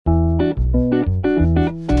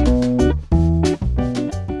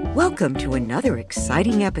Welcome to another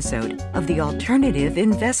exciting episode of the Alternative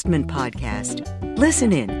Investment Podcast.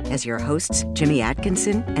 Listen in as your hosts, Jimmy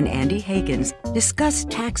Atkinson and Andy Hagans, discuss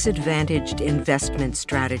tax-advantaged investment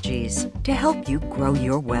strategies to help you grow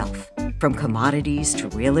your wealth. From commodities to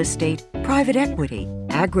real estate, private equity,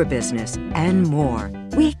 agribusiness, and more,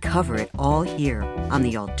 we cover it all here on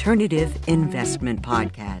the Alternative Investment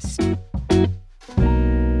Podcast.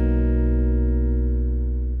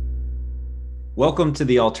 Welcome to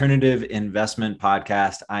the Alternative Investment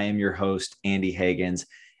Podcast. I am your host, Andy Hagans,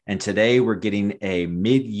 and today we're getting a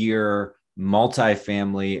mid-year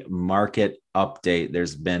multifamily market update.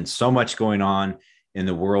 There's been so much going on in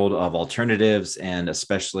the world of alternatives and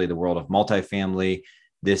especially the world of multifamily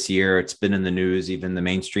this year. It's been in the news, even the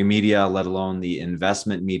mainstream media, let alone the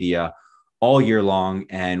investment media all year long.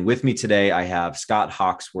 And with me today, I have Scott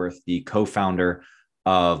Hawksworth, the co-founder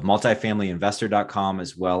of multifamilyinvestor.com,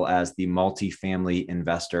 as well as the Multifamily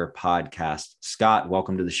Investor podcast. Scott,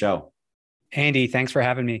 welcome to the show. Andy, thanks for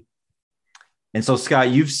having me. And so, Scott,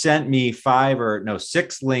 you've sent me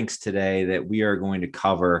 6 links today that we are going to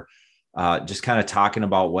cover, just kind of talking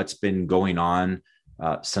about what's been going on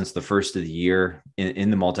since the first of the year in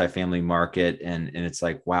the multifamily market. And it's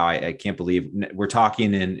like, wow, I can't believe we're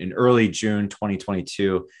talking in early June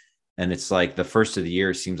 2022. And it's like the first of the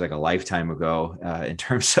year seems like a lifetime ago in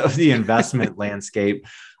terms of the investment landscape.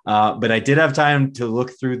 But I did have time to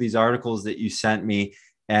look through these articles that you sent me.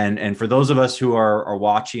 And for those of us who are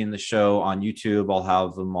watching the show on YouTube, I'll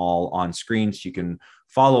have them all on screen so you can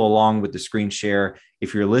follow along with the screen share.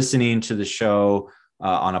 If you're listening to the show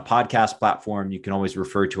on a podcast platform, you can always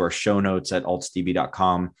refer to our show notes at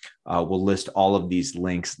altsdb.com. We'll list all of these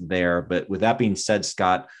links there. But with that being said,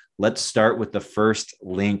 Scott, let's start with the first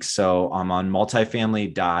link. So I'm on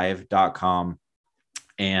multifamilydive.com,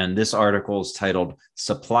 and this article is titled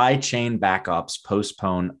Supply Chain Backups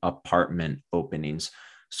Postpone Apartment Openings.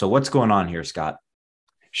 So what's going on here, Scott?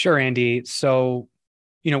 Sure, Andy. So,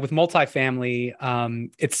 with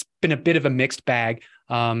multifamily, it's been a bit of a mixed bag.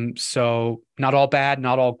 So not all bad,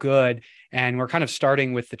 not all good. And we're kind of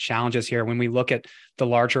starting with the challenges here. When we look at the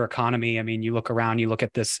larger economy, I mean, you look around, you look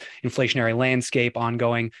at this inflationary landscape,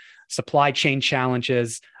 ongoing supply chain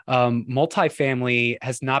challenges. Multifamily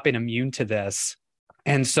has not been immune to this.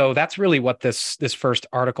 And so that's really what this first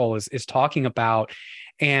article is talking about.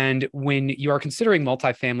 And when you are considering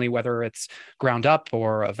multifamily, whether it's ground up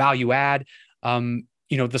or a value add, the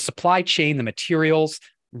supply chain, the materials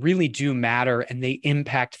really do matter, and they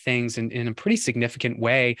impact things in a pretty significant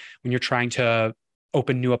way when you're trying to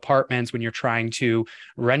open new apartments, when you're trying to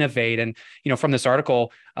renovate. And, from this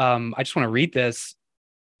article, I just want to read this.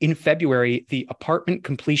 In February, the apartment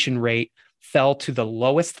completion rate fell to the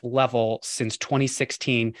lowest level since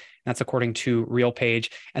 2016. That's according to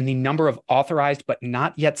RealPage. And the number of authorized but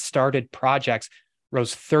not yet started projects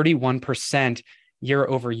rose 31% year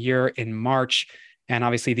over year in March. And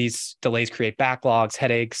obviously, these delays create backlogs,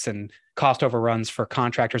 headaches, and cost overruns for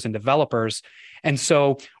contractors and developers. And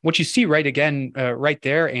so what you see right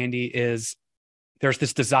there, Andy, is there's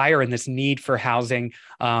this desire and this need for housing.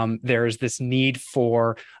 There's this need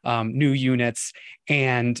for new units,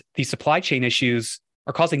 and the supply chain issues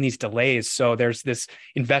are causing these delays. So there's this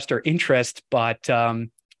investor interest, but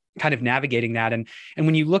kind of navigating that. And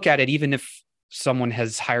when you look at it, even if someone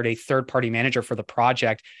has hired a third-party manager for the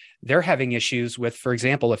project, they're having issues with, for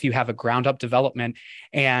example, if you have a ground up development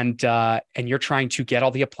and you're trying to get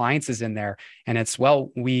all the appliances in there, and it's,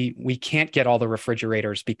 we can't get all the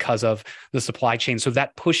refrigerators because of the supply chain. So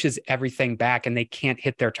that pushes everything back and they can't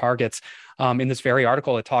hit their targets. In this very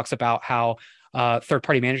article, it talks about how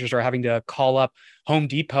third-party managers are having to call up Home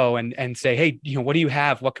Depot and say, hey, what do you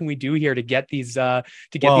have? What can we do here to get these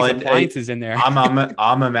appliances in there?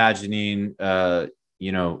 I'm imagining, a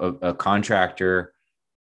contractor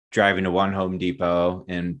driving to one Home Depot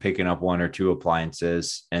and picking up one or two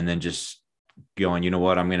appliances and then just going, I'm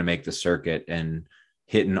going to make the circuit and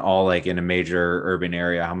hitting all, like, in a major urban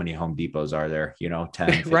area. How many Home Depots are there? 10,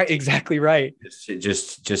 15. Right. Exactly right.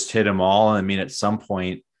 Just hit them all. I mean, at some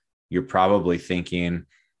point you're probably thinking,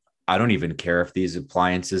 I don't even care if these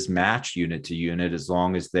appliances match unit to unit, as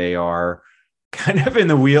long as they are kind of in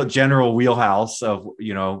the general wheelhouse of,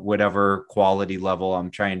 whatever quality level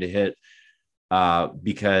I'm trying to hit.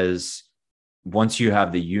 Because once you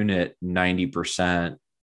have the unit 90%,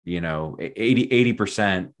 80%,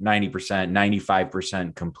 90%,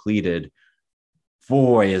 95% completed,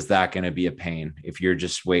 boy, is that going to be a pain if you're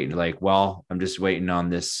just waiting, like, I'm just waiting on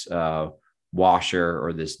this washer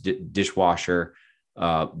or this dishwasher.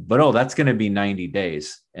 But that's going to be 90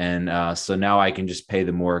 days. And so now I can just pay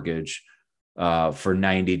the mortgage for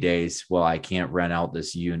 90 days. Well, I can't rent out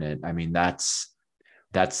this unit. I mean, that's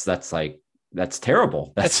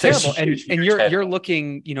terrible. That's terrible. And you're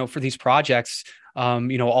looking, for these projects,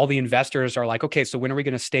 all the investors are like, okay, so when are we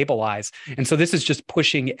going to stabilize? And so this is just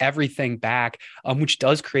pushing everything back, which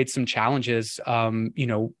does create some challenges,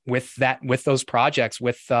 with those projects,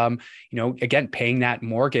 with, again, paying that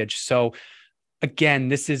mortgage. So again,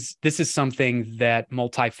 this is something that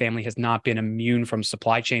multifamily has not been immune from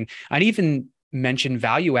supply chain. I'd even mention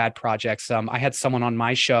value add projects. I had someone on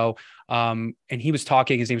my show, and he was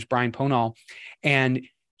talking, his name is Brian Ponal, and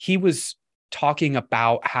he was talking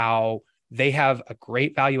about how they have a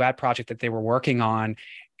great value add project that they were working on.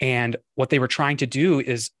 And what they were trying to do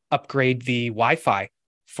is upgrade the Wi-Fi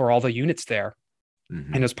for all the units there.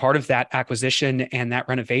 Mm-hmm. And as part of that acquisition and that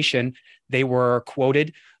renovation, they were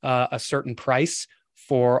quoted a certain price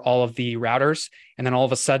for all of the routers. And then all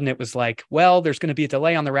of a sudden it was like, well, there's going to be a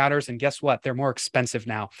delay on the routers. And guess what? They're more expensive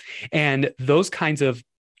now. And those kinds of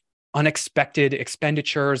unexpected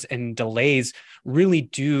expenditures and delays really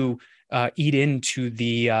do eat into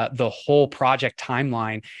the whole project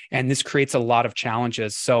timeline. And this creates a lot of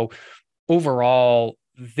challenges. So overall,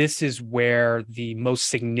 this is where the most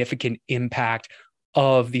significant impact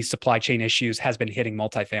of these supply chain issues has been hitting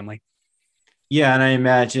multifamily. Yeah. And I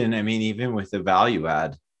imagine, even with the value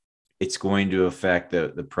add, it's going to affect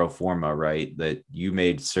the pro forma, right? That you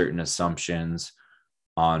made certain assumptions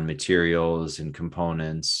on materials and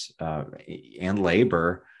components and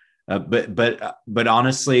labor. But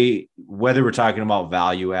honestly, whether we're talking about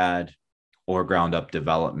value add or ground up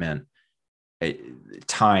development,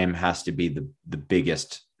 time has to be the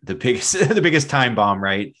biggest time bomb,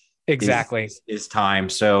 right? Exactly. Is time.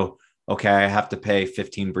 So, okay, I have to pay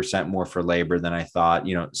 15% more for labor than I thought.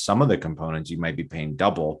 Some of the components you might be paying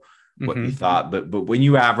double what you thought, but when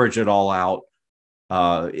you average it all out,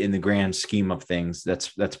 in the grand scheme of things,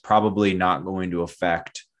 that's probably not going to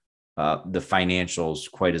affect the financials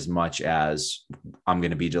quite as much as I'm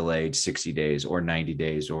going to be delayed 60 days or 90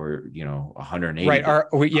 days or 180. Right.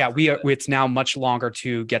 It's now much longer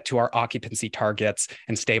to get to our occupancy targets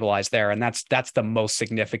and stabilize there, and that's the most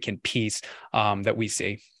significant piece that we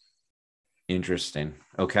see. Interesting.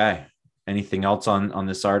 Okay. Anything else on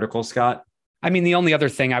this article, Scott? The only other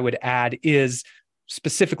thing I would add is,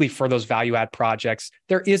 specifically for those value add projects,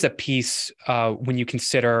 there is a piece when you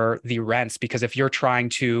consider the rents, because if you're trying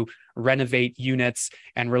to renovate units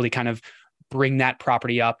and really kind of bring that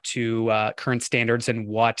property up to current standards and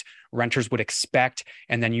what renters would expect,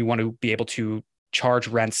 and then you want to be able to charge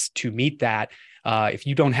rents to meet that, if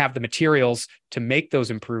you don't have the materials to make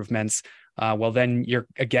those improvements, well, then you're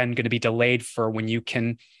again going to be delayed for when you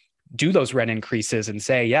can do those rent increases and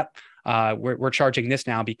say, yep, we're charging this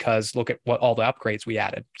now because look at what all the upgrades we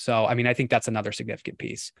added. So, I think that's another significant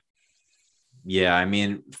piece. Yeah.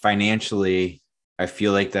 Financially, I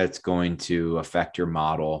feel like that's going to affect your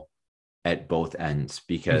model at both ends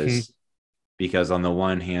because on the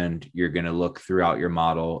one hand, you're going to look throughout your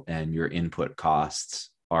model and your input costs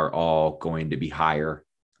are all going to be higher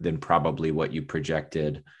than probably what you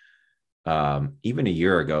projected even a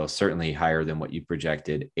year ago, certainly higher than what you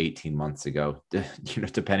projected 18 months ago,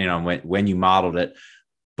 depending on when you modeled it.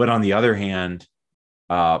 But on the other hand,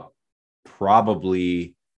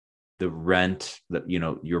 probably the rent that,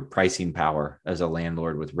 your pricing power as a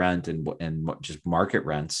landlord with rent and just market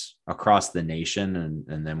rents across the nation.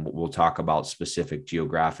 And then we'll talk about specific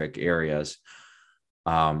geographic areas.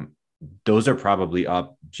 Those are probably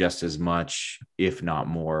up just as much, if not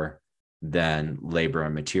more, than labor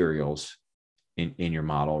and materials in your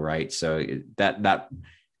model, right? So that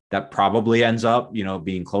probably ends up,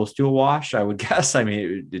 being close to a wash, I would guess.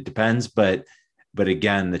 It depends, but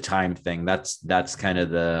again, the time thing, that's kind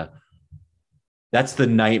of that's the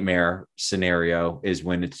nightmare scenario, is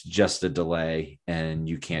when it's just a delay and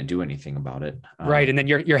you can't do anything about it. Right. And then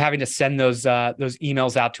you're having to send those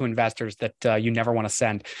emails out to investors that you never want to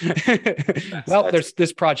send.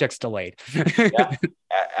 This project's delayed. Yeah,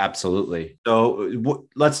 absolutely. So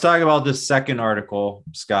let's talk about this second article,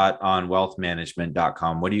 Scott, on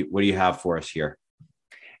wealthmanagement.com. What do you have for us here?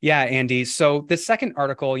 Yeah, Andy. So the second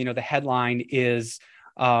article, the headline is,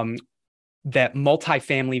 that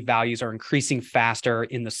multifamily values are increasing faster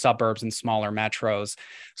in the suburbs and smaller metros.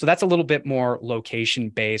 So that's a little bit more location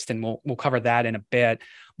based, and we'll cover that in a bit.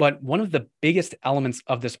 But one of the biggest elements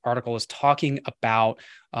of this article is talking about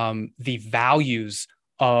the values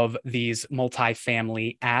of these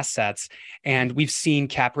multifamily assets. And we've seen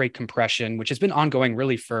cap rate compression, which has been ongoing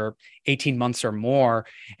really for 18 months or more.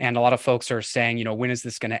 And a lot of folks are saying, when is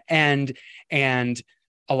this going to end? And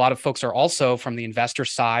a lot of folks are also from the investor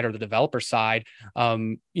side or the developer side,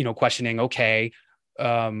 questioning, okay,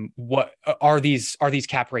 what are these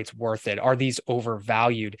cap rates worth it? Are these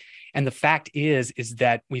overvalued? And the fact is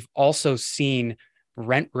that we've also seen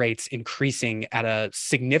rent rates increasing at a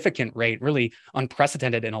significant rate, really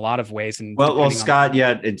unprecedented in a lot of ways. And well, Scott,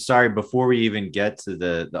 and sorry, before we even get to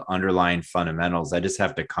the underlying fundamentals, I just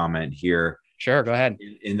have to comment here. Sure, go ahead.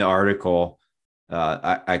 In the article,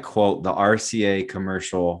 I quote, the RCA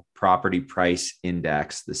Commercial Property Price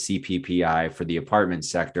Index, the CPPI for the apartment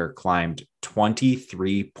sector, climbed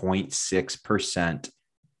 23.6%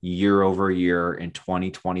 year over year in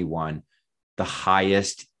 2021, the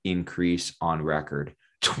highest increase on record.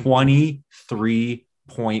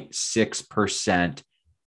 23.6%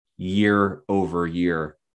 year over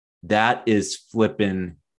year. That is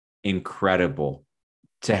flipping incredible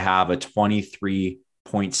to have a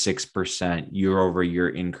 23.6% year over year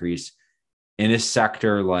increase in a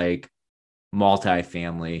sector like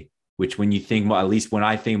multifamily, which when you think, at least when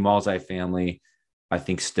I think multifamily, I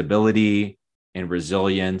think stability and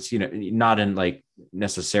resilience, not in like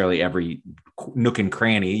necessarily every nook and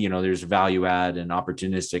cranny, there's value add and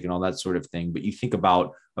opportunistic and all that sort of thing. But you think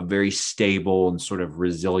about a very stable and sort of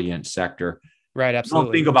resilient sector. Right. Absolutely.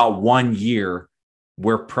 Don't think about 1 year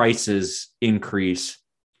where prices increase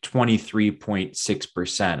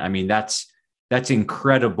 23.6%. I mean, that's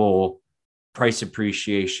incredible price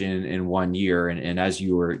appreciation in 1 year. And as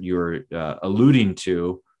you were alluding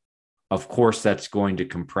to, of course, that's going to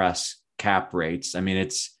compress cap rates. I mean,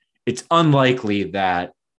 it's unlikely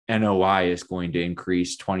that NOI is going to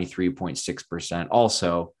increase 23.6%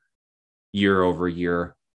 also year over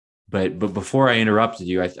year. But before I interrupted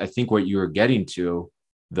you, I think what you were getting to,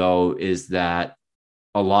 though, is that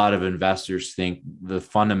a lot of investors think the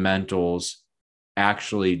fundamentals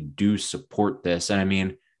actually do support this. And I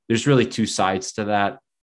mean, there's really two sides to that,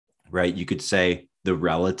 right? You could say the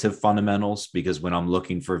relative fundamentals, because when I'm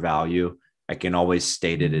looking for value, I can always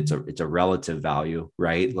state it. It's a relative value,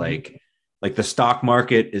 right? Mm-hmm. Like the stock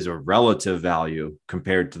market is a relative value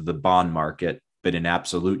compared to the bond market, but in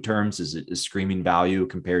absolute terms, is it a screaming value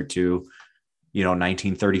compared to,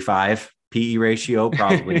 1935 PE ratio?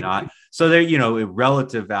 Probably not. So there, a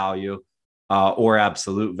relative value or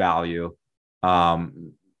absolute value. But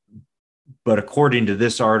according to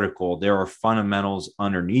this article, there are fundamentals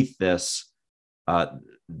underneath this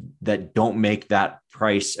that don't make that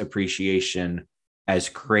price appreciation as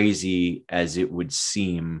crazy as it would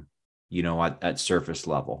seem, at surface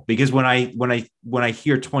level. Because when I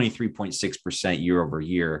hear 23.6% year over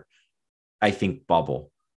year, I think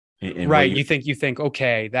bubble. And right. You think,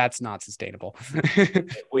 okay, that's not sustainable.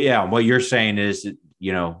 Well, yeah. What you're saying is,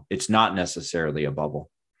 it's not necessarily a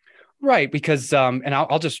bubble. Right. Because, and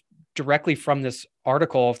I'll just directly from this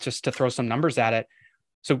article, just to throw some numbers at it.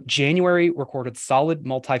 So January recorded solid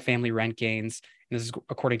multifamily rent gains. And this is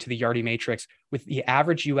according to the Yardi Matrix, with the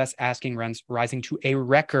average U.S. asking rents rising to a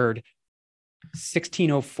record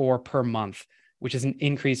 $1,604 per month, which is an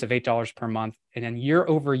increase of $8 per month. And then year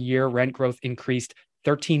over year rent growth increased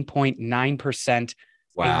 13.9%,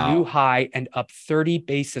 wow. A new high, and up 30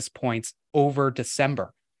 basis points over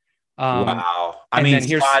December. Wow. I mean,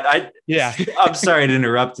 Scott, I'm sorry to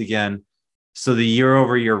interrupt again. So the year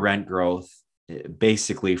over year rent growth,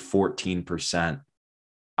 basically 14%.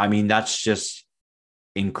 I mean, that's just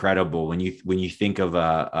incredible when you think of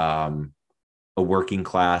a working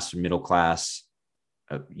class, middle class,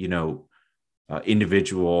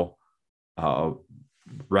 individual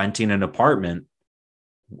renting an apartment.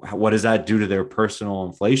 What does that do to their personal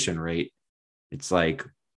inflation rate? It's like,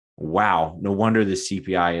 wow, no wonder the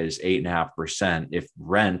CPI is 8.5%. If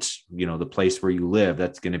rent, the place where you live,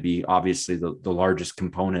 that's going to be obviously the largest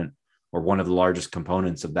component, or one of the largest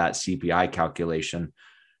components of that CPI calculation.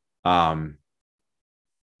 That's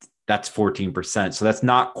 14%. So that's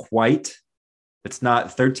not quite, it's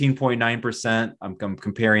not 13.9%. I'm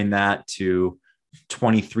comparing that to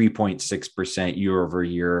 23.6% year over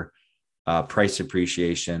year price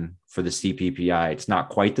appreciation for the CPPI. It's not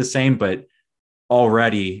quite the same, but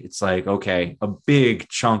already it's like, okay, a big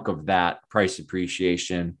chunk of that price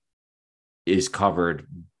appreciation is covered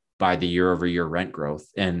by the year over year rent growth.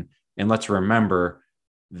 And let's remember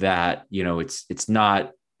that, it's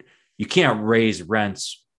not, you can't raise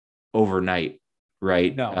rents overnight,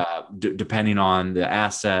 right? No. Depending on the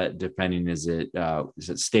asset, is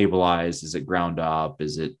it stabilized? Is it ground up?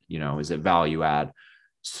 Is it value add?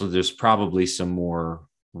 So there's probably some more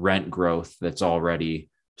rent growth that's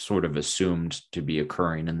already sort of assumed to be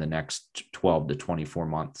occurring in the next 12 to 24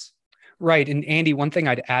 months. Right. And Andy, one thing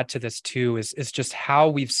I'd add to this too is just how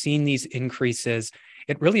we've seen these increases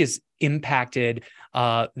it really has impacted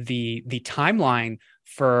the timeline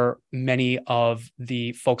for many of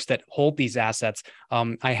the folks that hold these assets.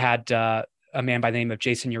 I had a man by the name of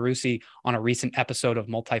Jason Yarusi on a recent episode of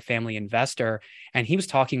Multifamily Investor, and he was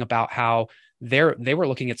talking about how they were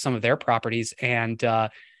looking at some of their properties, and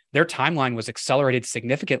their timeline was accelerated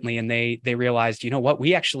significantly, and they realized, you know what,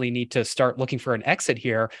 we actually need to start looking for an exit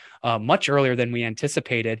here much earlier than we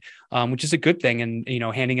anticipated, which is a good thing, and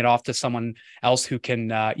handing it off to someone else who can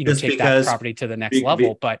take that property to the next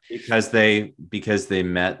level. But because they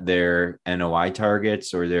met their NOI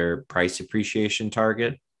targets or their price appreciation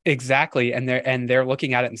target. Exactly, and they're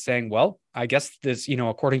looking at it and saying, well, I guess this,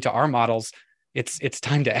 according to our models, it's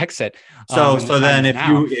time to exit. So then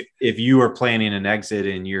if you are planning an exit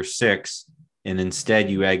in year 6 and instead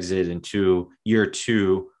you exit into year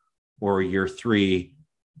 2 or year 3,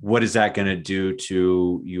 what is that going to do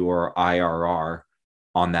to your IRR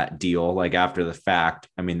on that deal? Like after the fact,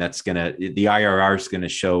 I mean, the IRR is going to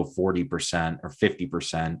show 40% or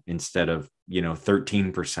 50% instead of,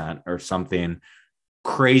 13% or something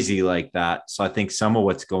crazy like that. So I think some of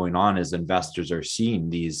what's going on is investors are seeing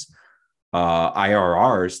these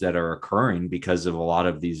IRRs that are occurring because of a lot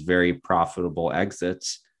of these very profitable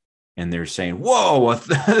exits. And they're saying, whoa,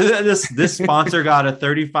 this sponsor got a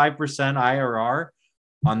 35% IRR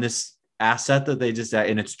on this asset that they just,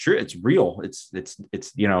 and it's true. It's real.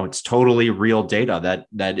 It's totally real data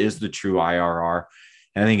that is the true IRR.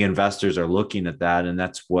 And I think investors are looking at that. And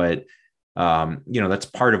that's what, that's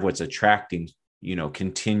part of what's attracting,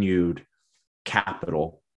 continued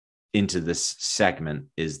capital into this segment,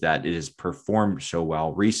 is that it has performed so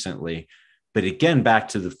well recently. But again, back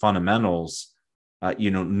to the fundamentals,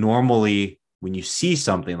 normally when you see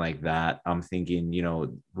something like that, I'm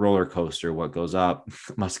thinking, roller coaster, what goes up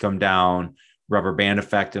must come down, rubber band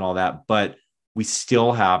effect and all that. But we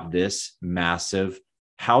still have this massive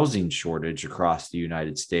housing shortage across the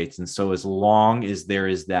United States. And so as long as there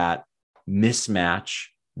is that mismatch,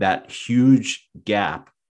 that huge gap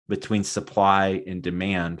between supply and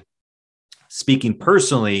demand, speaking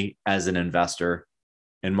personally as an investor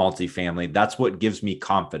in multifamily, that's what gives me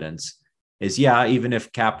confidence is, even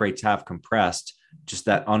if cap rates have compressed, just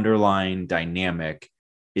that underlying dynamic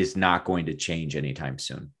is not going to change anytime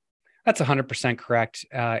soon. That's 100% correct,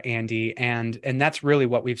 Andy. And that's really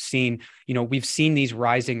what we've seen. We've seen these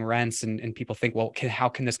rising rents and people think, well, how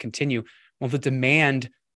can this continue? Well, the demand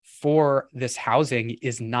for this housing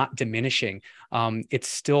is not diminishing. It's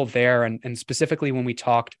still there. And specifically when we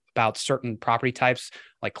talked about certain property types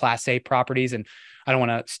like Class A properties, and I don't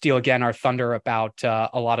want to steal again our thunder about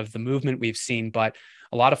a lot of the movement we've seen, but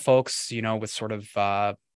a lot of folks, with sort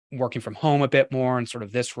of working from home a bit more and sort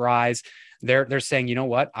of this rise, they're saying, you know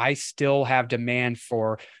what, I still have demand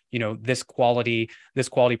for, this quality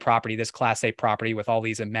property, this Class A property with all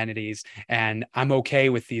these amenities, and I'm okay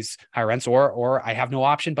with these higher rents, or I have no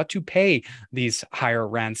option but to pay these higher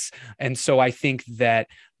rents. And so I think that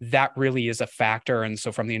really is a factor. And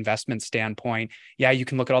so from the investment standpoint, you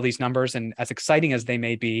can look at all these numbers, and as exciting as they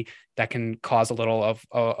may be, that can cause a little of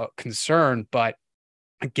a concern. But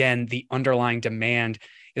again, the underlying demand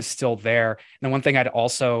is still there. And the one thing I'd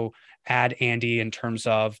also add, Andy, in terms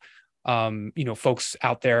of, folks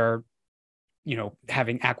out there,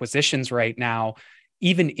 having acquisitions right now,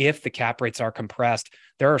 even if the cap rates are compressed,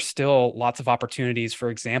 there are still lots of opportunities. For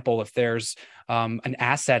example, if there's an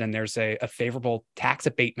asset and there's a favorable tax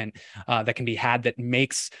abatement that can be had that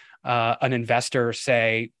makes an investor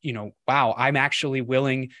say, wow, I'm actually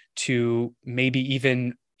willing to maybe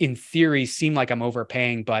even in theory seem like I'm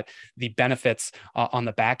overpaying, but the benefits on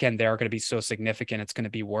the back end there are going to be so significant, it's going to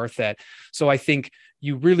be worth it. So I think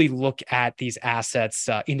you really look at these assets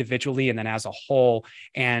individually and then as a whole.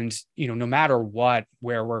 And, no matter where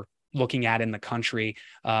we're looking at in the country,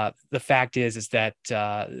 the fact is that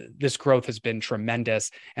this growth has been tremendous.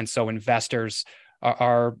 And so investors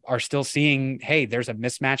are still seeing, hey, there's a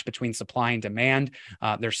mismatch between supply and demand.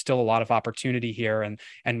 There's still a lot of opportunity here,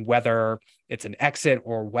 and whether it's an exit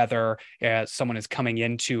or whether someone is coming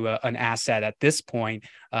into an asset at this point,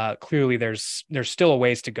 clearly there's still a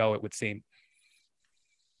ways to go, it would seem.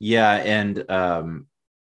 Yeah, and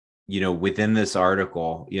within this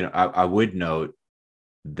article, I would note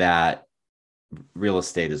that real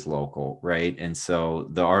estate is local, right? And so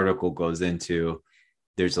the article goes into,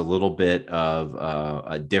 there's a little bit of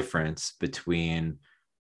a difference between,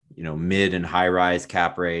 mid and high rise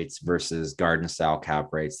cap rates versus garden style cap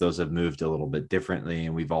rates. Those have moved a little bit differently.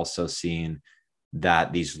 And we've also seen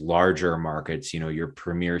that these larger markets, your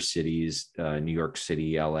premier cities, New York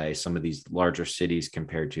City, LA, some of these larger cities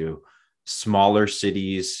compared to smaller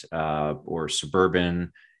cities or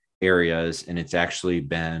suburban areas, and it's actually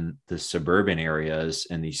been the suburban areas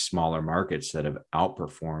and these smaller markets that have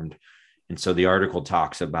outperformed. And so the article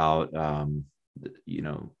talks about,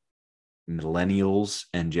 millennials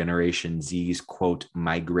and Generation Z's quote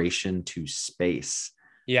migration to space.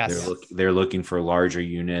 Yes. They're looking for larger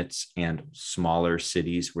units and smaller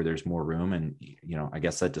cities where there's more room. And, I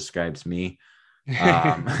guess that describes me.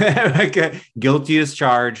 Guilty as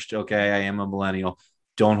charged. Okay. I am a millennial.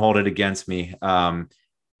 Don't hold it against me.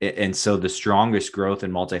 And so the strongest growth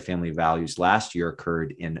in multifamily values last year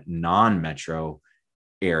occurred in non-metro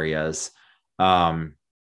areas. And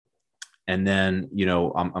then,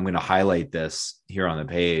 I'm going to highlight this here on the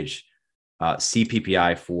page.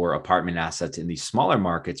 CPPI for apartment assets in these smaller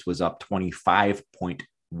markets was up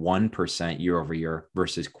 25.1% year over year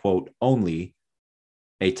versus, quote, only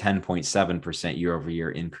a 10.7% year over year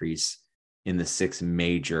increase in the 6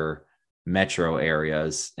 major metro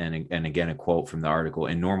areas. And again, a quote from the article: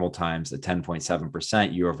 in normal times, the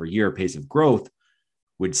 10.7% year over year pace of growth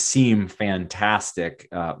would seem fantastic.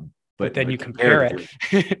 But then you compare it.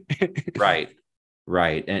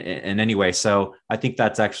 Right. And anyway, so I think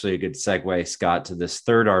that's actually a good segue, Scott, to this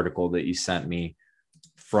third article that you sent me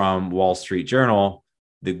from Wall Street Journal,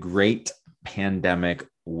 the Great Pandemic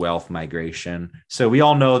Wealth Migration. So we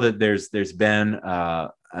all know that there's been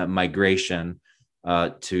a migration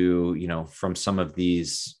to, from some of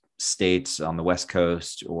these states on the West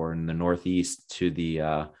Coast or in the Northeast to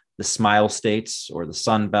the Smile States or the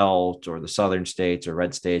Sun Belt or the Southern states or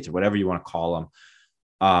red states or whatever you want to call them.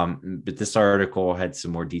 But this article had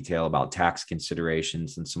some more detail about tax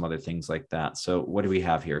considerations and some other things like that. So what do we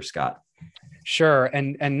have here, Scott? Sure.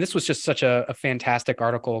 And this was just such a fantastic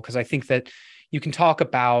article, because I think that you can talk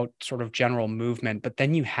about sort of general movement, but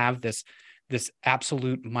then you have this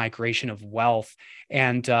absolute migration of wealth.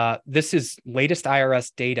 And this is latest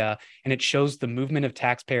IRS data, and it shows the movement of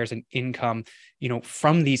taxpayers and income,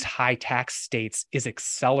 from these high tax states is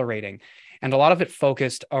accelerating. And a lot of it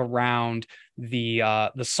focused around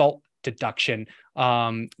the SALT deduction,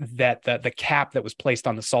 that the cap that was placed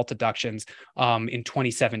on the SALT deductions in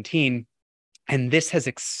 2017. And this has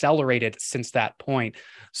accelerated since that point.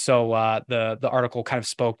 So the article kind of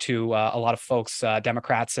spoke to a lot of folks,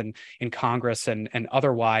 Democrats and in Congress and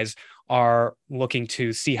otherwise, are looking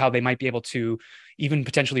to see how they might be able to even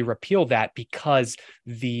potentially repeal that, because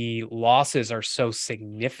the losses are so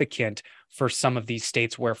significant for some of these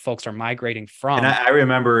states where folks are migrating from. And I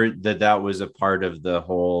remember that was a part of the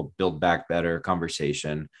whole Build Back Better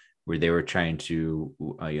conversation, where they were trying to,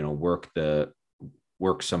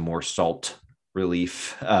 work some more SALT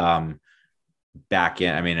relief back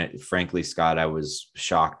in. I mean, frankly, Scott, I was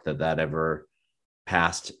shocked that ever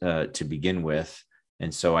passed to begin with.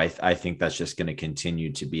 And so I think that's just going to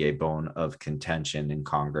continue to be a bone of contention in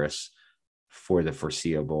Congress for the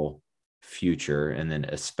foreseeable future. And then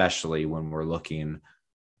especially when we're looking,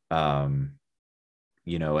 at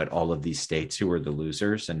all of these states who are the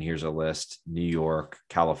losers. And here's a list: New York,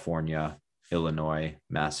 California, Illinois,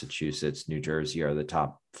 Massachusetts, New Jersey are the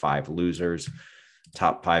top 5 losers.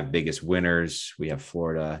 Top 5 biggest winners: we have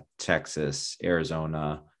Florida, Texas,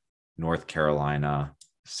 Arizona, North Carolina,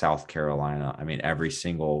 South Carolina. I mean, every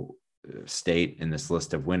single state in this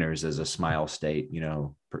list of winners is a Smile State,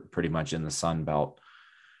 pretty much in the Sun Belt.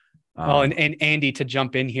 Well, and Andy, to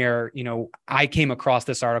jump in here, I came across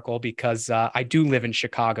this article because I do live in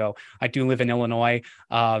Chicago. I do live in Illinois.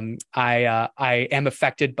 I am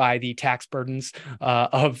affected by the tax burdens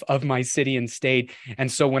of my city and state. And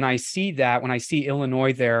so when I see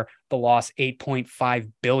Illinois there, the loss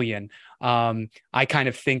 $8.5 billion, I kind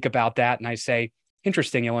of think about that and I say,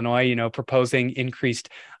 interesting, Illinois, proposing increased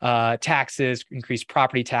taxes, increased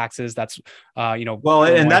property taxes. That's, well,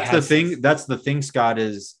 Illinois and that's the thing. That's the thing, Scott,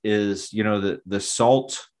 is the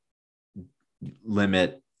SALT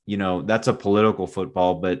limit. That's a political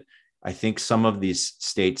football, but I think some of these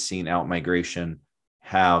states seeing out migration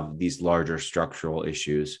have these larger structural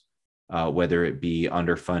issues, whether it be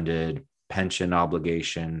underfunded pension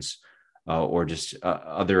obligations, or just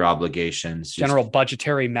other obligations, general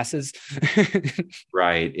budgetary messes.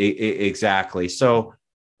 Right. Exactly. So,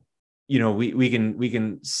 we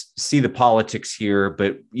can see the politics here,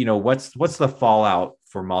 but what's the fallout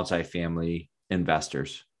for multifamily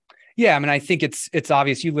investors? Yeah, I mean, I think it's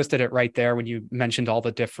obvious. You listed it right there when you mentioned all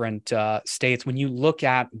the different states. When you look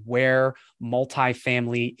at where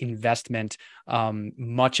multifamily investment,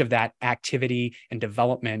 much of that activity and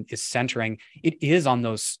development is centering, it is on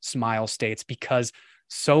those Smile States, because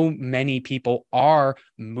so many people are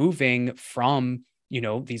moving from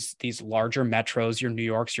these larger metros, your New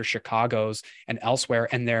Yorks, your Chicagos, and elsewhere,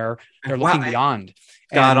 and they're looking beyond.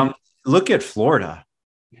 God, look at Florida.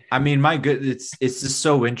 I mean, it's just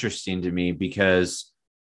so interesting to me because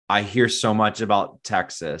I hear so much about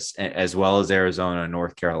Texas as well as Arizona and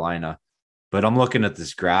North Carolina, but I'm looking at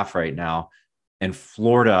this graph right now, and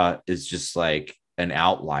Florida is just like an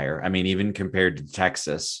outlier. I mean, even compared to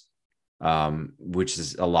Texas, which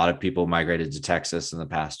is a lot of people migrated to Texas in the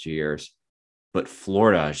past 2 years, but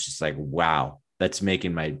Florida is just like, wow, that's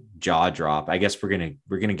making my jaw drop. I guess we're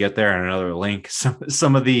gonna get there in another link.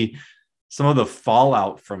 Some of the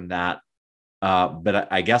fallout from that.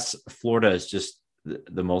 But I guess Florida is just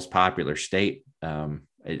the most popular state.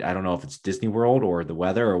 I don't know if it's Disney World or the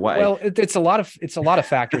weather or what. Well, it's a lot of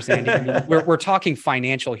factors, Andy. I mean, we're talking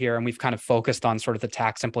financial here, and we've kind of focused on sort of the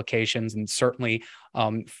tax implications, and certainly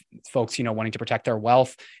folks, wanting to protect their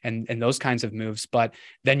wealth and those kinds of moves. But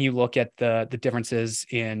then you look at the differences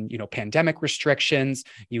in pandemic restrictions.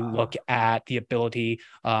 You look at the ability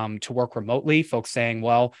to work remotely. Folks saying,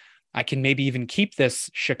 well, I can maybe even keep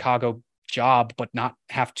this Chicago job, but not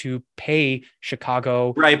have to pay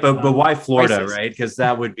Chicago. Right. But why Florida, prices. right? Because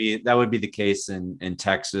that would be the case in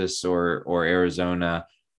Texas or Arizona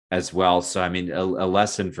as well. So, I mean, a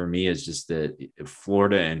lesson for me is just that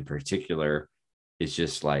Florida in particular is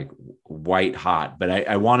just like white hot. But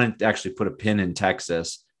I wanted to actually put a pin in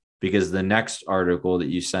Texas because the next article that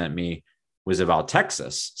you sent me was about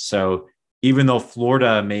Texas. So even though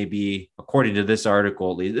Florida may be, according to this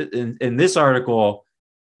article, in this article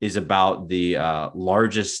is about the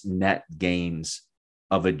largest net gains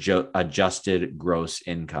of adjusted gross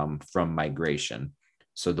income from migration.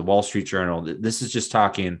 So the Wall Street Journal, this is just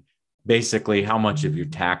talking basically how much of your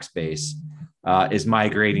tax base is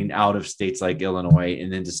migrating out of states like Illinois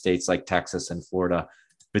and into states like Texas and Florida.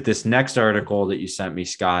 But this next article that you sent me,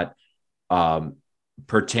 Scott,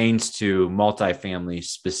 pertains to multifamily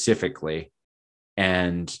specifically,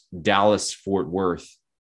 and Dallas-Fort Worth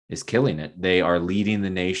is killing it. They are leading the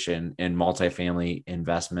nation in multifamily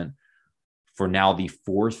investment for now the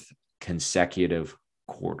fourth consecutive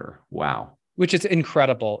quarter. Wow. Which is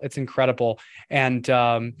incredible. It's incredible. And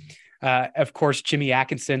of course, Jimmy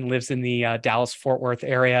Atkinson lives in the Dallas-Fort Worth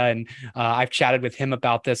area, and I've chatted with him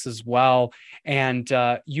about this as well. And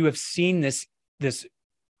you have seen this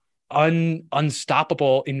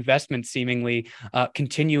unstoppable investment seemingly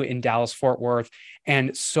continue in Dallas-Fort Worth.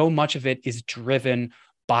 And so much of it is driven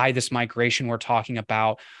by this migration we're talking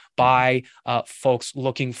about, by folks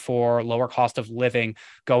looking for lower cost of living,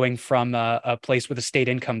 going from a place with a state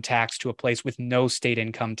income tax to a place with no state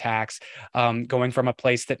income tax, going from a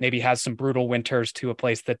place that maybe has some brutal winters to a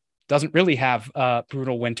place that doesn't really have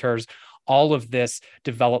brutal winters. All of this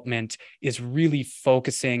development is really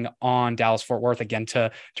focusing on Dallas-Fort Worth. Again,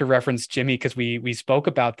 to reference Jimmy, because we spoke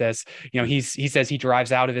about this. He says he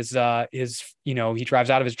drives out of his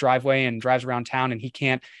driveway and drives around town, and he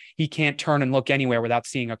can't turn and look anywhere without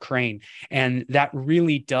seeing a crane. And that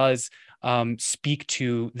really does speak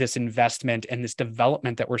to this investment and this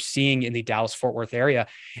development that we're seeing in the Dallas-Fort Worth area.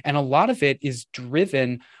 And a lot of it is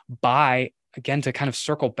driven by, again, to kind of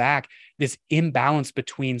circle back, this imbalance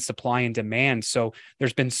between supply and demand. So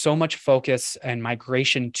there's been so much focus and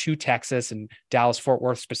migration to Texas and Dallas-Fort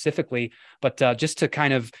Worth specifically. But just to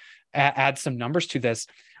kind of add some numbers to this,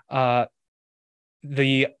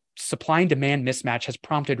 the supply and demand mismatch has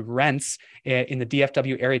prompted rents in the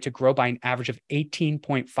DFW area to grow by an average of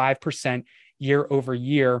 18.5% year over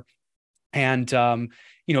year. And,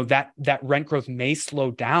 that rent growth may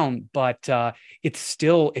slow down, but it's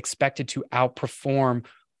still expected to outperform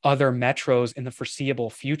other metros in the foreseeable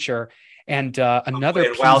future. And another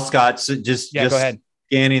piece, wow, Scott, so just go ahead.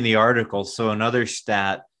 Scanning the article. So another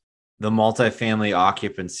stat, the multifamily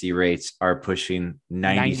occupancy rates are pushing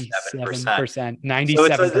 97%.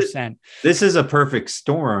 97%. So this is a perfect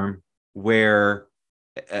storm where,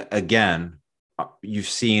 again, you've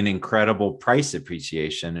seen incredible price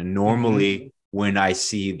appreciation. And normally when I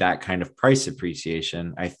see that kind of price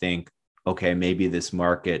appreciation, I think, okay, maybe this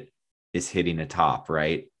market is hitting a top,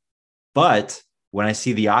 right? But when I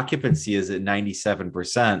see the occupancy is at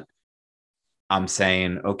 97%, I'm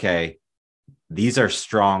saying, okay, these are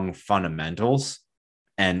strong fundamentals.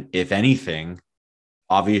 And if anything,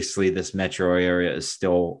 obviously this metro area is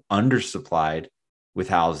still undersupplied with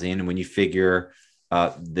housing. And when you figure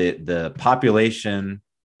the population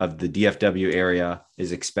of the DFW area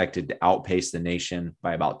is expected to outpace the nation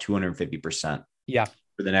by about 250%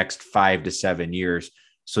 for the next 5 to 7 years.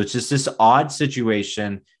 So it's just this odd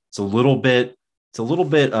situation. It's a little bit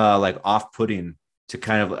like off-putting to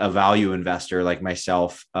kind of a value investor like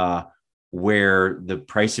myself, where the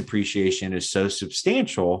price appreciation is so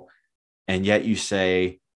substantial. And yet you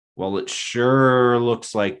say, well, it sure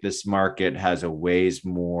looks like this market has a ways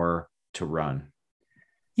more to run.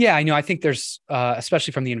 Yeah, I know. I think there's,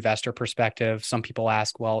 especially from the investor perspective, some people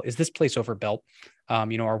ask, well, is this place overbuilt? Are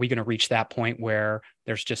we going to reach that point where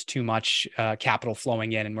there's just too much capital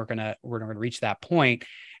flowing in, and we're going to reach that point?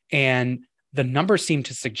 And the numbers seem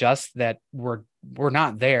to suggest that we're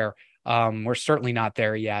not there. We're certainly not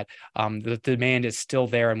there yet. The demand is still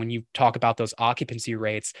there, and when you talk about those occupancy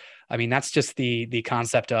rates, I mean, that's just the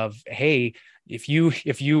concept of, hey, if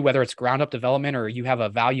you whether it's ground up development or you have a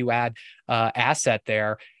value add asset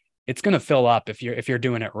there, it's going to fill up. If you're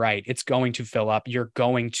doing it right, it's going to fill up. You're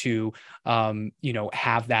going to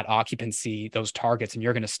have that occupancy, those targets, and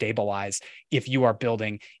you're going to stabilize if you are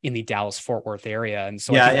building in the Dallas Fort Worth area. And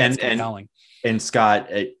so I think that's compelling. And Scott,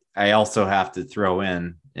 I also have to throw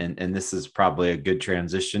in, and this is probably a good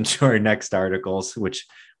transition to our next articles, which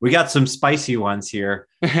we got some spicy ones here.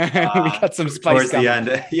 We got some spice towards the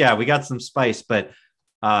end. Yeah, we got some spice. But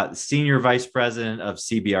Senior Vice President of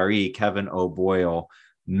CBRE, Kevin O'Boyle,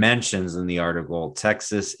 mentions in the article,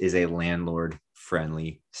 Texas is a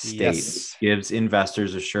landlord-friendly state. Yes. It gives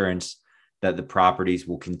investors assurance that the properties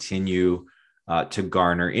will continue to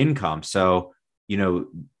garner income. So,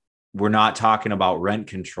 we're not talking about rent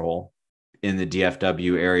control in the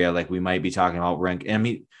DFW area like we might be talking about rent. I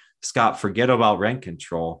mean, Scott, forget about rent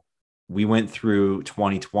control. We went through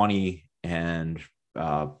 2020 and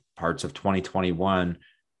parts of 2021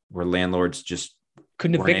 where landlords just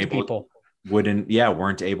couldn't evict people.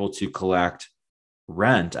 Weren't able to collect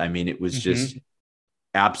rent. I mean, it was just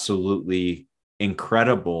absolutely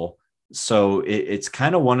incredible. So it's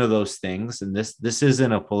kind of one of those things, and this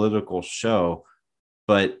isn't a political show,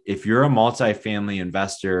 but if you're a multifamily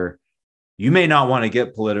investor, you may not want to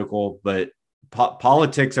get political, but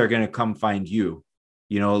politics are going to come find you.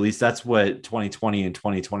 At least that's what 2020 and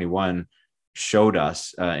 2021 showed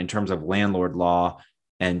us in terms of landlord law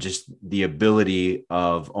and just the ability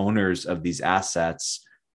of owners of these assets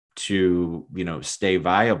to, stay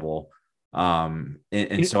viable. And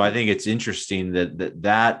so I think it's interesting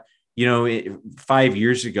that 5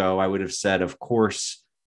 years ago, I would have said, of course,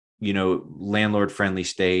 landlord friendly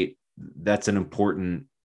state, that's an important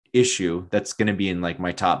issue. That's going to be in like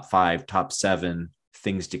my top 5, top 7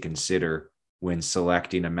 things to consider when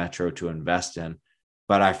selecting a metro to invest in.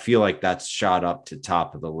 But I feel like that's shot up to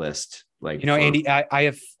top of the list. Like, Andy,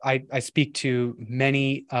 I speak to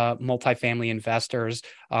many multifamily investors,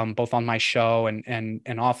 both on my show and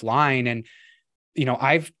offline. And,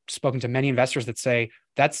 I've spoken to many investors that say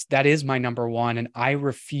that is my number one. And I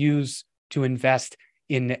refuse to invest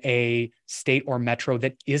in a state or metro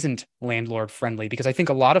that isn't landlord friendly, because I think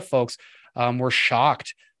a lot of folks were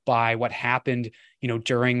shocked by what happened,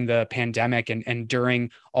 during the pandemic and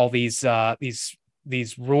during all these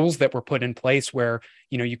rules that were put in place where,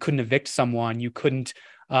 you couldn't evict someone, you couldn't,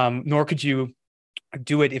 nor could you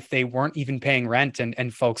do it if they weren't even paying rent,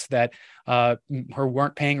 and folks that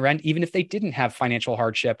weren't paying rent, even if they didn't have financial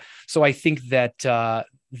hardship. So I think that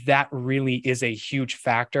that really is a huge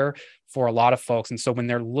factor for a lot of folks. And so when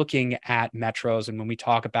they're looking at metros, and when we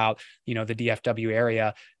talk about, the DFW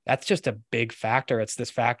area, that's just a big factor. It's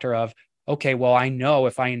this factor of, okay, well, I know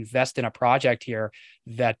if I invest in a project here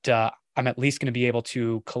that I'm at least going to be able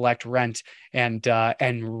to collect rent and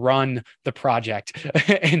run the project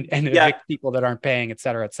and evict people that aren't paying, et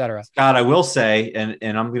cetera, et cetera. Scott, I will say, and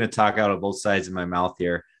I'm going to talk out of both sides of my mouth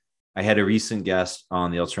here. I had a recent guest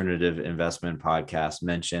on the Alternative Investment podcast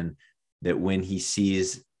mention that when he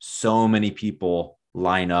sees so many people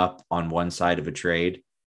line up on one side of a trade,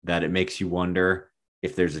 that it makes you wonder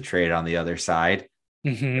if there's a trade on the other side.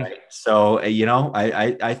 Right? So,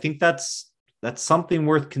 I think that's something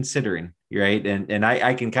worth considering, right? And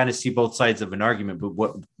I can kind of see both sides of an argument, but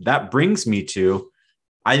what that brings me to,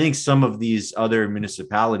 I think some of these other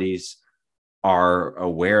municipalities are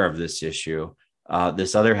aware of this issue.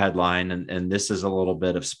 This other headline, and this is a little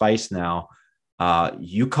bit of spice now.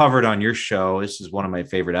 You covered on your show. This is one of my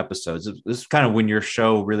favorite episodes. This is kind of when your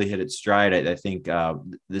show really hit its stride. I think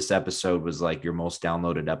this episode was like your most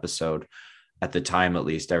downloaded episode at the time, at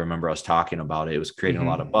least. I remember I was talking about it. It was creating a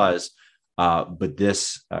lot of buzz. But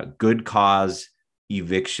this good cause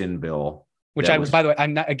eviction bill, which by the way,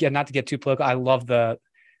 I'm not to get too political, I love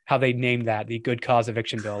how they named that, the good cause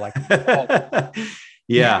eviction bill. Like,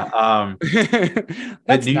 yeah,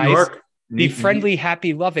 that's New nice. York, the friendly,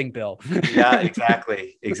 happy, loving bill. Yeah,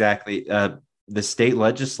 exactly. The state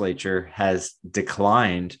legislature has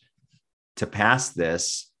declined to pass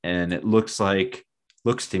this, and it looks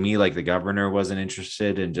to me like the governor wasn't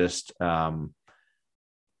interested in just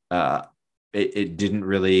it didn't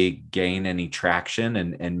really gain any traction,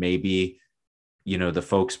 and maybe the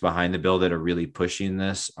folks behind the bill that are really pushing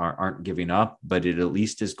this aren't giving up, but it at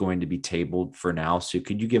least is going to be tabled for now. So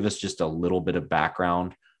could you give us just a little bit of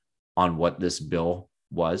background on what this bill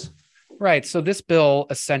was? Right. So this bill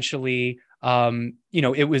essentially, it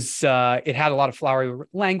had a lot of flowery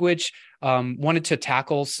language, wanted to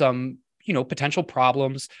tackle some, potential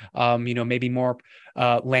problems, maybe more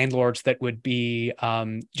landlords that would be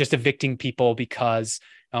just evicting people because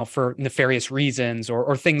for nefarious reasons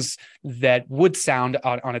or things that would sound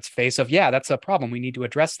on its face of, yeah, that's a problem. We need to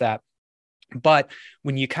address that. But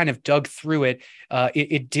when you kind of dug through it,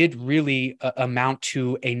 it did really amount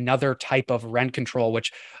to another type of rent control,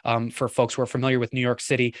 which for folks who are familiar with New York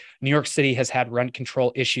City has had rent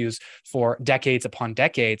control issues for decades upon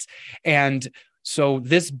decades. And so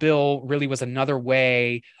this bill really was another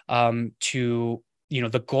way to,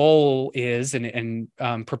 the goal is and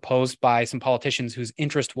proposed by some politicians whose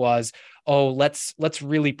interest was, let's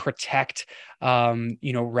really protect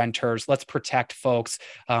renters. Let's protect folks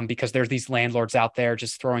because there's these landlords out there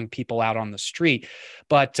just throwing people out on the street.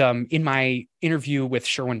 But in my interview with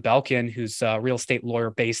Sherwin Belkin, who's a real estate lawyer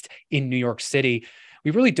based in New York City, we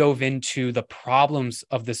really dove into the problems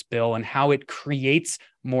of this bill and how it creates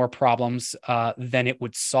more problems than it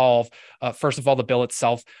would solve. First of all, the bill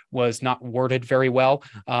itself was not worded very well,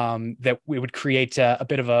 that we would create a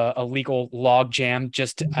bit of a legal log jam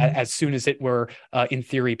just as soon as it were in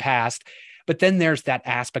theory passed. But then there's that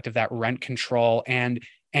aspect of that rent control. And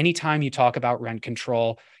anytime you talk about rent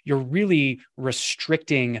control, you're really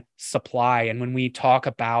restricting supply. And when we talk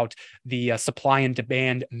about the supply and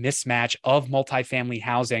demand mismatch of multifamily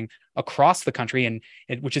housing across the country, and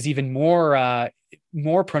which is even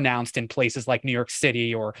more pronounced in places like New York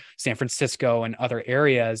City or San Francisco and other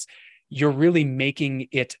areas, you're really making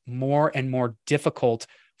it more and more difficult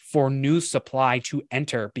for new supply to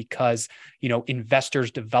enter because, investors,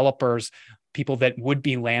 developers, people that would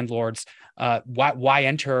be landlords, why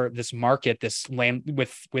enter this market, this land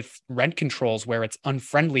with rent controls where it's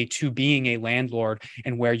unfriendly to being a landlord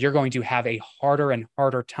and where you're going to have a harder and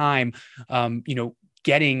harder time,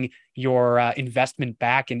 getting your investment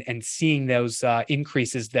back and seeing those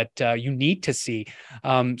increases that you need to see.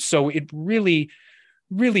 So it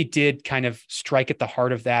really did kind of strike at the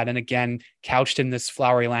heart of that. And again, couched in this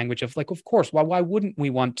flowery language of like, of course, why wouldn't we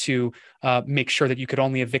want to make sure that you could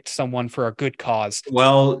only evict someone for a good cause?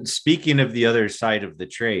 Well, speaking of the other side of the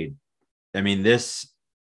trade, I mean, this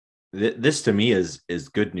to me is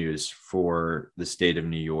good news for the state of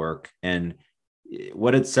New York. And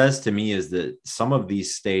what it says to me is that some of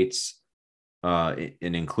these states, and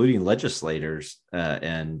including legislators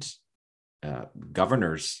and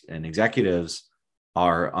governors and executives,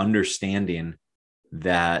 are understanding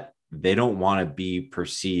that they don't want to be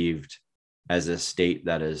perceived as a state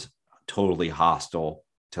that is totally hostile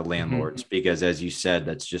to landlords, because as you said,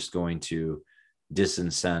 that's just going to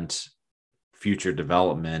disincent future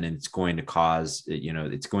development, and it's going to cause,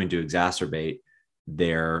 it's going to exacerbate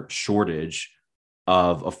their shortage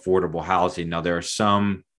of affordable housing. Now, there are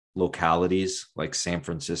some localities like San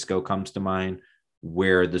Francisco comes to mind,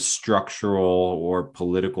 where the structural or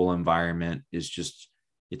political environment is just,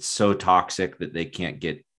 it's so toxic that they can't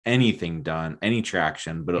get anything done, any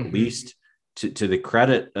traction. But at least to the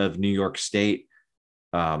credit of New York State,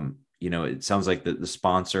 it sounds like the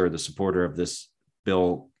sponsor, the supporter of this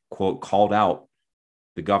bill, quote, called out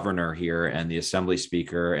the governor here and the assembly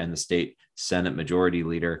speaker and the state Senate majority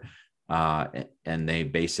leader. And they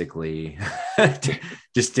basically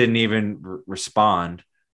just didn't even respond.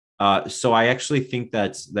 So I actually think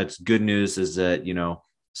that's good news, is that,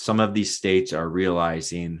 some of these states are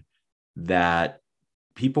realizing that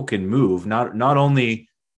people can move. Not only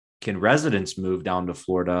can residents move down to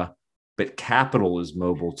Florida, but capital is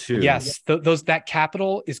mobile too. Yes, that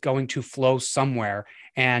capital is going to flow somewhere,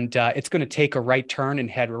 and it's going to take a right turn and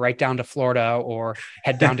head right down to Florida or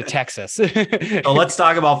head down to Texas. So let's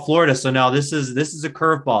talk about Florida. So now this is a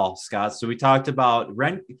curveball, Scott. So we talked about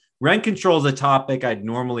rent control is a topic I'd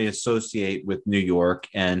normally associate with New York,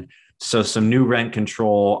 and so some new rent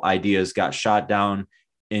control ideas got shot down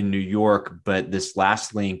in New York. But this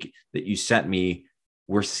last link that you sent me,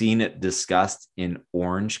 we're seeing it discussed in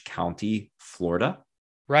Orange County, Florida.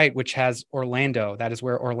 Right, which has Orlando. That is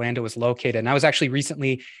where Orlando is located. And I was actually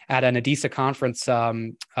recently at an ADISA conference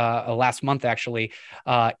last month, actually,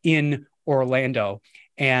 in Orlando.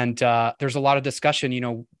 And there's a lot of discussion,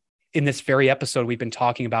 in this very episode, we've been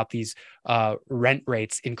talking about these rent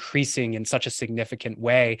rates increasing in such a significant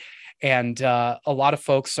way. And a lot of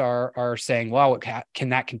folks are saying, wow, can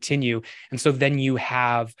that continue? And so then you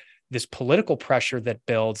have this political pressure that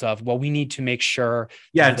builds of, well, we need to make sure.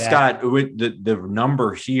 Yeah, Scott, with the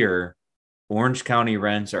number here, Orange County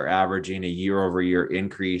rents are averaging a year-over-year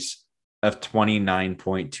increase of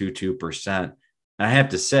 29.22%. And I have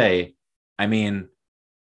to say, I mean,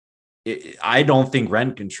 I don't think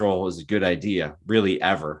rent control is a good idea, really,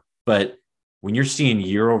 ever. But when you're seeing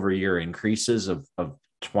year-over-year increases of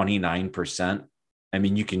 29%, I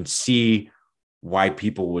mean, you can see why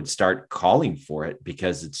people would start calling for it,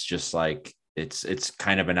 because it's just like it's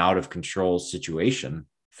kind of an out of control situation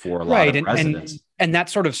for a lot of residents. And that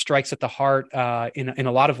sort of strikes at the heart in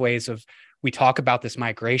a lot of ways of, we talk about this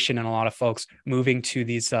migration and a lot of folks moving to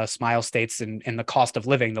these smile states, and the cost of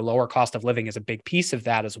living, the lower cost of living is a big piece of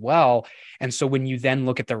that as well. And so when you then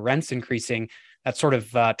look at the rents increasing, that sort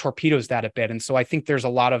of torpedoes that a bit. And so I think there's a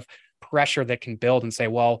lot of pressure that can build and say,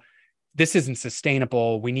 well, this isn't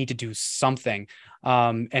sustainable. We need to do something.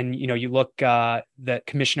 And, you look, that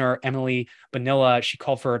Commissioner Emily Bonilla, she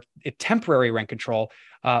called for a temporary rent control,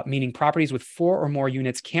 meaning properties with 4 or more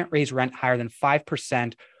units can't raise rent higher than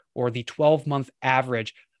 5% or the 12-month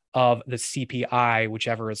average of the CPI,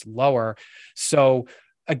 whichever is lower. So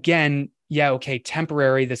again,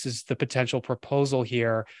 temporary. This is the potential proposal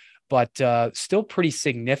here, but still pretty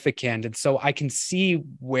significant. And so I can see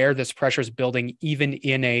where this pressure is building, even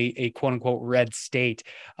in a quote unquote red state,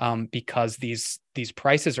 because these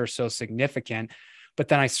prices are so significant. But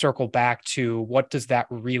then I circle back to what does that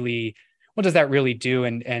really do?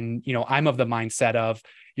 And I'm of the mindset of,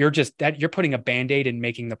 you're putting a Band-Aid and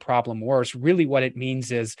making the problem worse. Really what it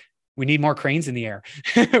means is we need more cranes in the air.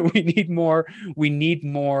 we need more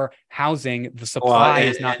housing. The supply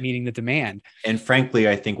is not meeting the demand. And frankly,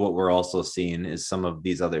 I think what we're also seeing is some of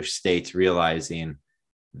these other states realizing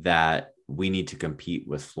that we need to compete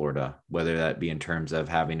with Florida, whether that be in terms of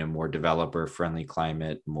having a more developer-friendly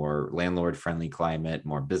climate, more landlord-friendly climate,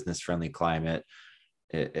 more business-friendly climate,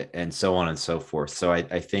 and so on and so forth. So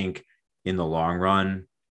I think in the long run,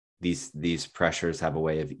 these pressures have a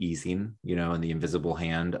way of easing, in the invisible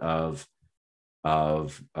hand of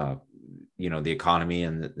the economy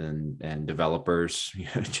and developers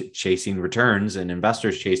chasing returns and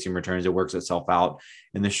investors chasing returns. It works itself out.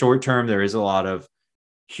 In the short term, there is a lot of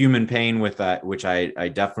human pain with that, which I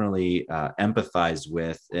definitely empathize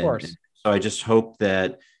with. Of course. And so I just hope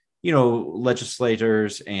that,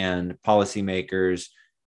 legislators and policymakers,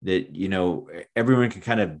 that, everyone can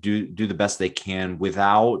kind of do the best they can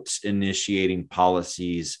without initiating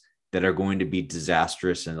policies that are going to be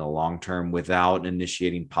disastrous in the long term, without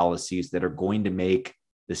initiating policies that are going to make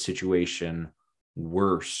the situation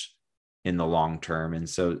worse in the long term. And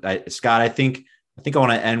so, Scott, I think I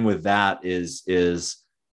want to end with that is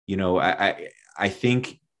I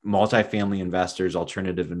think multifamily investors,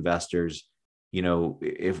 alternative investors,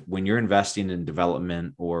 when you're investing in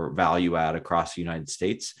development or value add across the United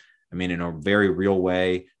States, I mean, in a very real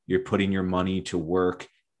way, you're putting your money to work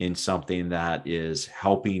in something that is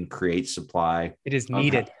helping create supply. It is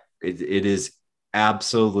needed. It is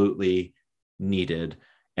absolutely needed.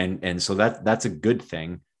 And so that's a good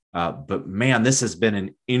thing. But man, this has been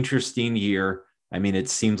an interesting year. I mean, it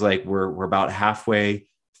seems like we're about halfway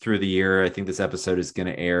through the year. I think this episode is going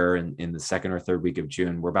to air in the second or third week of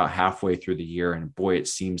June. We're about halfway through the year, and boy, it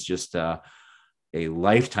seems just a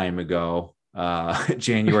lifetime ago,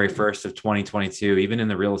 January 1st of 2022, even in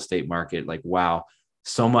the real estate market. Like, wow,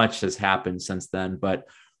 so much has happened since then. But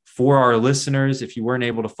for our listeners, if you weren't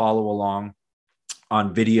able to follow along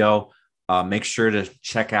on video, make sure to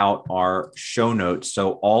check out our show notes.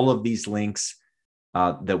 So all of these links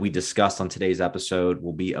that we discussed on today's episode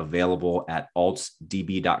will be available at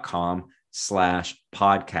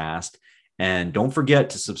altsdb.com/podcast. And don't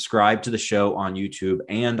forget to subscribe to the show on YouTube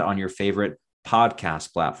and on your favorite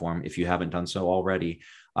podcast platform if you haven't done so already.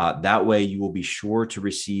 That way you will be sure to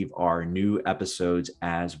receive our new episodes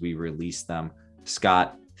as we release them.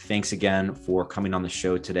 Scott, thanks again for coming on the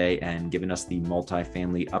show today and giving us the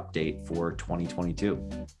multifamily update for 2022.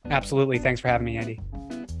 Absolutely. Thanks for having me, Andy.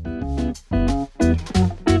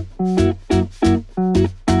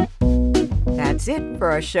 That's it for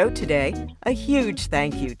our show today. A huge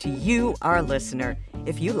thank you to you, our listener.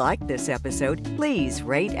 If you liked this episode, please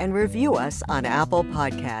rate and review us on Apple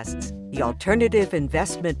Podcasts. The Alternative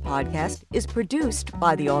Investment Podcast is produced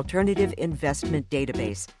by the Alternative Investment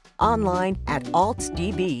Database, online at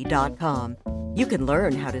altsdb.com. You can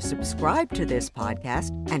learn how to subscribe to this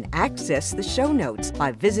podcast and access the show notes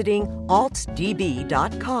by visiting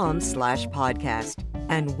altsdb.com/podcast.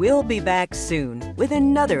 And we'll be back soon with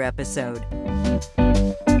another episode.